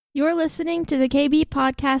You're listening to the KB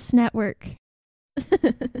Podcast Network.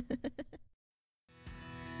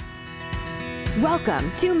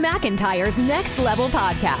 Welcome to McIntyre's Next Level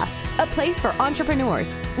Podcast, a place for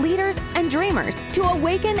entrepreneurs, leaders, and dreamers to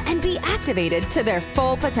awaken and be activated to their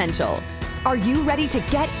full potential. Are you ready to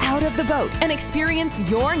get out of the boat and experience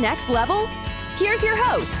your next level? Here's your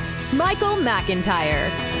host, Michael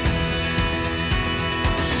McIntyre.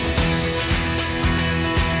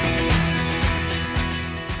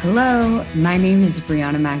 Hello, my name is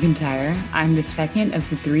Brianna McIntyre. I'm the second of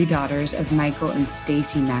the three daughters of Michael and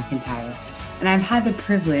Stacy McIntyre, and I've had the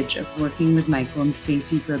privilege of working with Michael and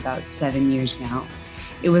Stacy for about 7 years now.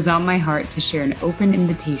 It was on my heart to share an open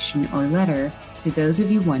invitation or letter to those of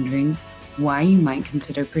you wondering why you might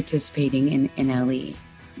consider participating in NLE.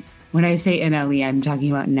 When I say NLE, I'm talking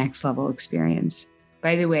about Next Level Experience.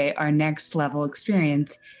 By the way, our Next Level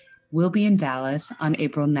Experience will be in Dallas on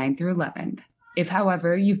April 9th or 11th. If,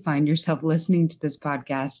 however, you find yourself listening to this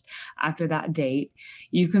podcast after that date,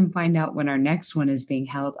 you can find out when our next one is being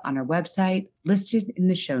held on our website, listed in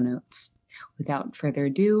the show notes. Without further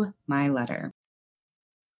ado, my letter.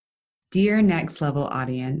 Dear Next Level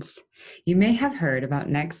audience, you may have heard about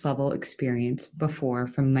Next Level Experience before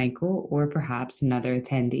from Michael or perhaps another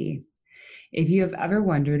attendee. If you have ever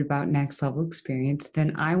wondered about Next Level Experience,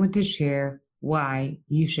 then I want to share why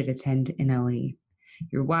you should attend NLE.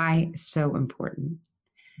 Your why is so important.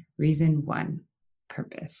 Reason 1,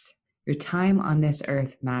 purpose. Your time on this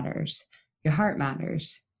earth matters. Your heart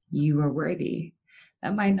matters. You are worthy.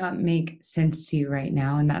 That might not make sense to you right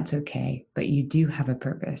now, and that's okay, but you do have a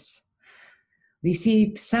purpose. We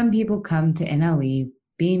see some people come to NLE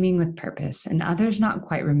beaming with purpose, and others not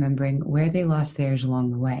quite remembering where they lost theirs along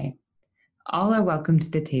the way. All are welcome to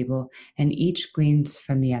the table, and each gleans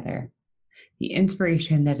from the other. The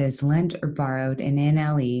inspiration that is lent or borrowed in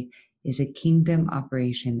NLE is a kingdom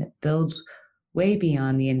operation that builds way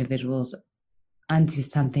beyond the individuals onto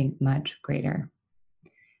something much greater.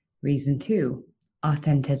 Reason 2,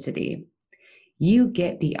 authenticity. You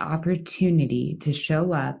get the opportunity to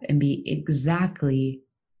show up and be exactly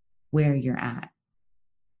where you're at.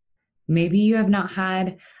 Maybe you have not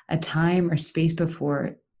had a time or space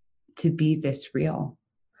before to be this real.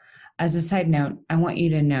 As a side note, I want you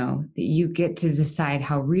to know that you get to decide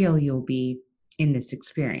how real you'll be in this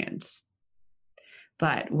experience.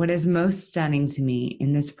 But what is most stunning to me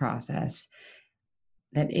in this process,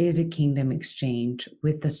 that is a kingdom exchange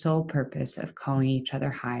with the sole purpose of calling each other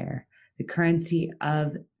higher. The currency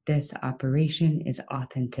of this operation is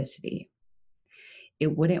authenticity.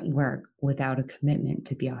 It wouldn't work without a commitment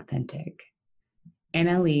to be authentic.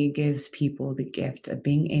 NLE gives people the gift of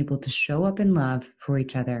being able to show up in love for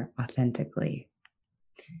each other authentically.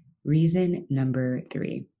 Reason number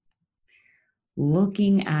 3,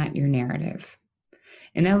 looking at your narrative.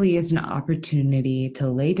 NLE is an opportunity to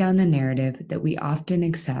lay down the narrative that we often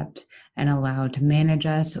accept and allow to manage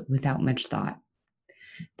us without much thought.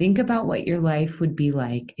 Think about what your life would be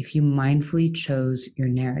like if you mindfully chose your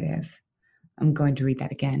narrative. I'm going to read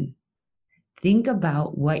that again. Think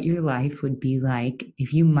about what your life would be like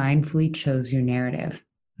if you mindfully chose your narrative.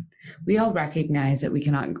 We all recognize that we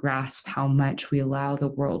cannot grasp how much we allow the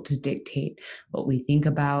world to dictate what we think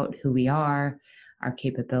about, who we are, our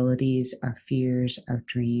capabilities, our fears, our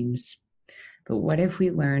dreams. But what if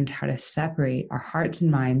we learned how to separate our hearts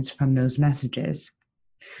and minds from those messages?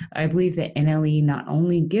 I believe that NLE not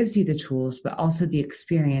only gives you the tools, but also the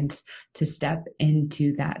experience to step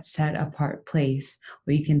into that set apart place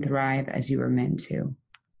where you can thrive as you were meant to.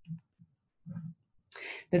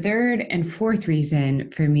 The third and fourth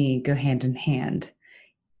reason for me go hand in hand.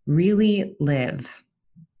 Really live.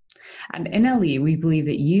 At NLE, we believe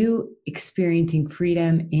that you experiencing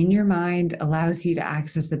freedom in your mind allows you to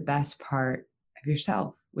access the best part of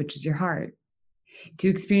yourself, which is your heart. To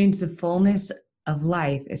experience the fullness of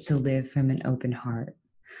life is to live from an open heart.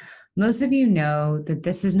 Most of you know that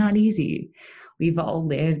this is not easy. We've all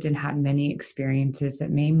lived and had many experiences that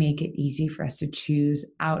may make it easy for us to choose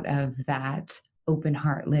out of that open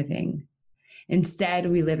heart living. Instead,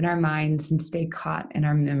 we live in our minds and stay caught in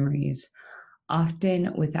our memories,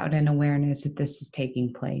 often without an awareness that this is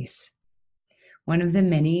taking place. One of the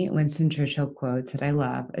many Winston Churchill quotes that I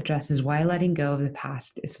love addresses why letting go of the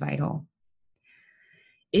past is vital.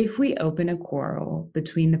 If we open a quarrel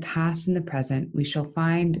between the past and the present, we shall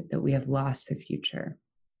find that we have lost the future.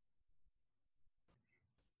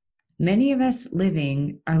 Many of us are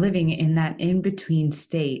living in that in-between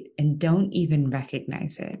state and don't even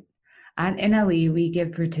recognize it. At NLE, we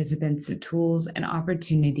give participants the tools and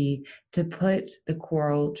opportunity to put the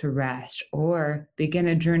quarrel to rest or begin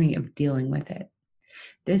a journey of dealing with it.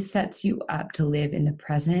 This sets you up to live in the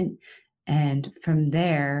present, and from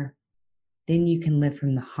there, then you can live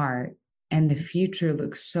from the heart, and the future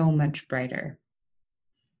looks so much brighter.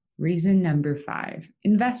 Reason number 5,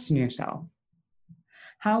 invest in yourself.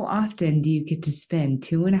 How often do you get to spend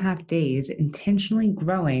 2.5 days intentionally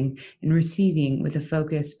growing and receiving with a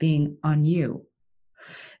focus being on you?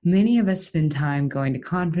 Many of us spend time going to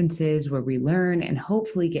conferences where we learn and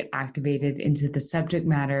hopefully get activated into the subject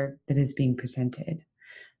matter that is being presented.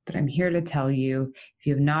 But I'm here to tell you, if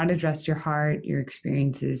you have not addressed your heart, your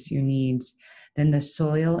experiences, your needs, then the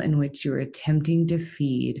soil in which you are attempting to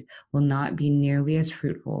feed will not be nearly as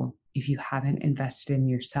fruitful if you haven't invested in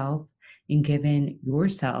yourself and given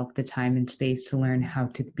yourself the time and space to learn how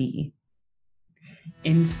to be.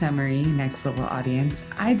 In summary, next level audience,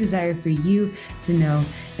 I desire for you to know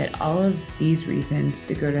that all of these reasons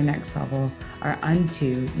to go to next level are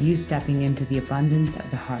unto you stepping into the abundance of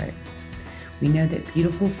the heart. We know that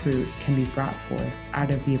beautiful fruit can be brought forth out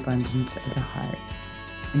of the abundance of the heart,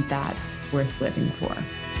 and that's worth living for.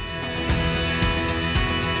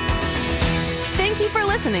 Thank you for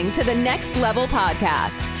listening to the Next Level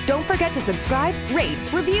Podcast. Don't forget to subscribe, rate,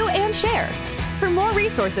 review, and share. For more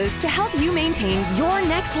resources to help you maintain your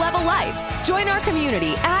next level life, join our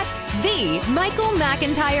community at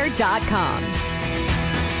themichaelmcintyre.com.